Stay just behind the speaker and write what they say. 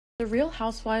The Real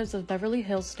Housewives of Beverly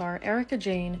Hills star Erika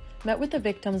Jayne met with the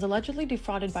victims allegedly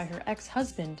defrauded by her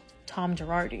ex-husband, Tom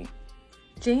Girardi.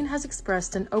 Jayne has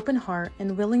expressed an open heart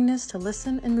and willingness to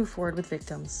listen and move forward with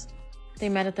victims. They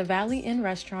met at the Valley Inn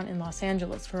restaurant in Los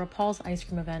Angeles for a Paul's ice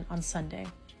cream event on Sunday.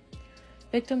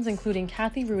 Victims including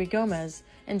Kathy Ruiz-Gomez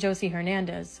and Josie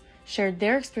Hernandez shared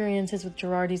their experiences with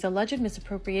Girardi's alleged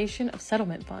misappropriation of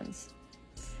settlement funds.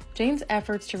 Jayne's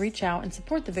efforts to reach out and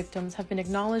support the victims have been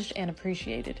acknowledged and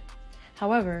appreciated.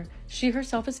 However, she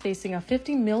herself is facing a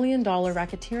 $50 million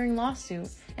racketeering lawsuit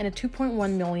and a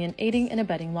 $2.1 million aiding and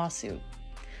abetting lawsuit.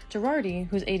 Girardi,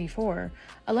 who's 84,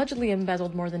 allegedly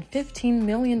embezzled more than $15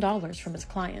 million from his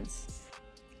clients.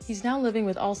 He's now living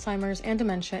with Alzheimer's and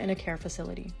dementia in a care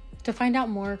facility. To find out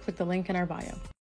more, click the link in our bio.